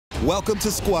Welcome to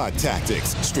Squad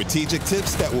Tactics, strategic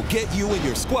tips that will get you and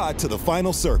your squad to the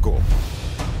final circle.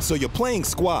 So you're playing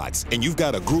squads, and you've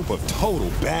got a group of total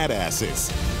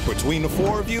badasses. Between the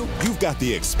four of you, you've got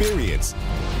the experience,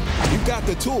 you've got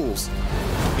the tools,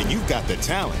 and you've got the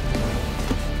talent.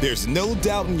 There's no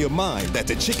doubt in your mind that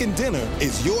the chicken dinner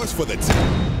is yours for the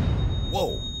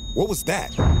Whoa, what was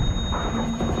that?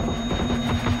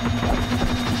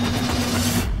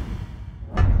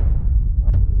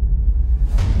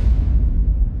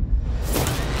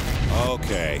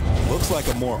 Okay, looks like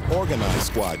a more organized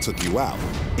squad took you out.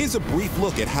 Here's a brief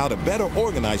look at how to better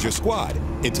organize your squad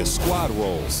into squad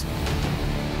roles.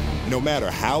 No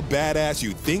matter how badass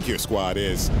you think your squad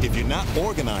is, if you're not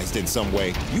organized in some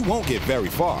way, you won't get very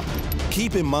far.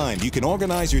 Keep in mind you can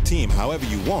organize your team however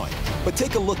you want, but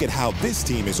take a look at how this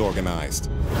team is organized.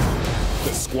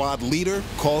 The squad leader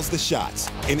calls the shots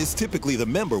and is typically the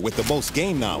member with the most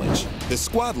game knowledge. The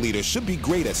squad leader should be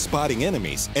great at spotting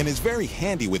enemies and is very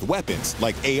handy with weapons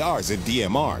like ARs and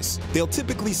DMRs. They'll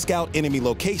typically scout enemy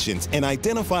locations and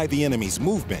identify the enemy's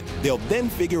movement. They'll then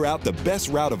figure out the best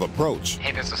route of approach.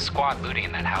 Hey, there's a squad looting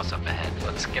in that house up ahead.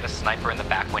 Let's get a sniper in the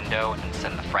back window and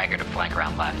send the fragger to flank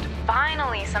around left.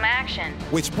 Finally, some action.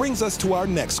 Which brings us to our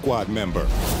next squad member,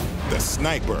 the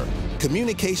sniper.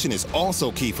 Communication is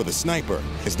also key for the sniper,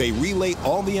 as they relay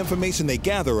all the information they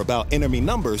gather about enemy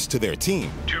numbers to their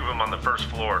team. 2 of them on the first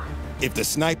floor. If the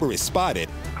sniper is spotted,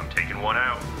 I'm taking one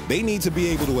out. they need to be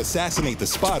able to assassinate the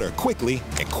spotter quickly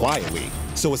and quietly.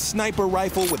 So a sniper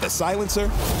rifle with a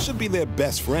silencer should be their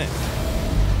best friend.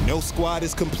 No squad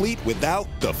is complete without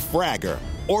the fragger,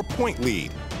 or point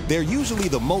lead. They're usually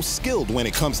the most skilled when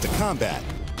it comes to combat.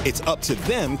 It's up to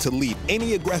them to lead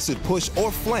any aggressive push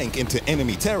or flank into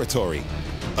enemy territory.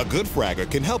 A good fragger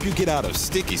can help you get out of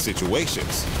sticky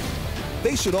situations.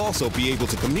 They should also be able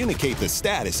to communicate the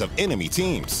status of enemy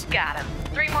teams. Got him.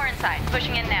 3 more inside.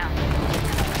 Pushing in now.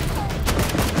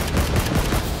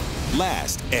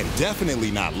 Last, and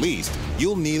definitely not least,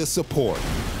 you'll need a support.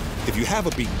 If you have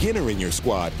a beginner in your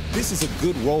squad, this is a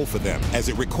good role for them, as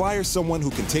it requires someone who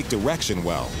can take direction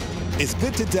well. It's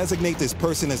good to designate this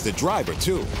person as the driver,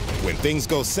 too. When things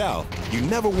go south, you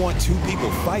never want 2 people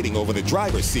fighting over the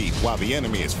driver's seat while the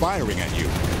enemy is firing at you.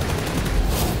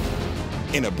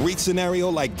 In a breach scenario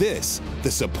like this,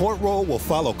 the support role will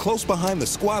follow close behind the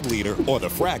squad leader or the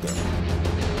fragger.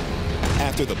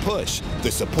 After the push,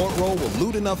 the support role will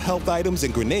loot enough health items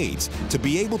and grenades to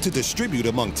be able to distribute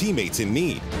among teammates in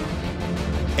need.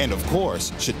 And of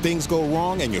course, should things go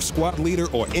wrong and your squad leader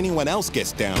or anyone else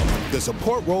gets down, the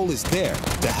support role is there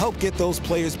to help get those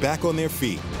players back on their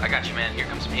feet. I got you, man. Here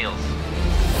comes some heals.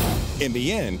 In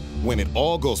the end, when it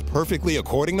all goes perfectly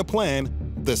according to plan,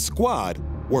 the squad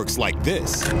works like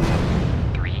this.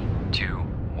 3, 2,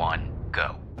 1,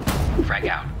 go. Frag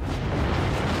out.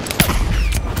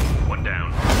 1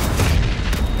 down.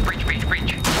 Breach, breach,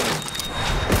 breach.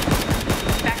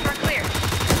 Back door clear.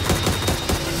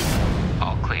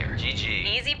 All clear. GG.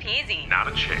 Easy peasy. Not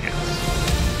a chance.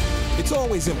 It's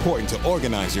always important to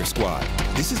organize your squad.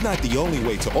 This is not the only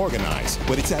way to organize,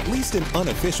 but it's at least an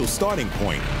unofficial starting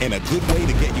point and a good way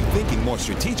to get you thinking more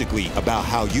strategically about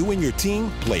how you and your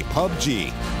team play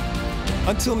PUBG.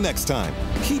 Until next time,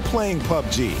 keep playing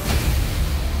PUBG.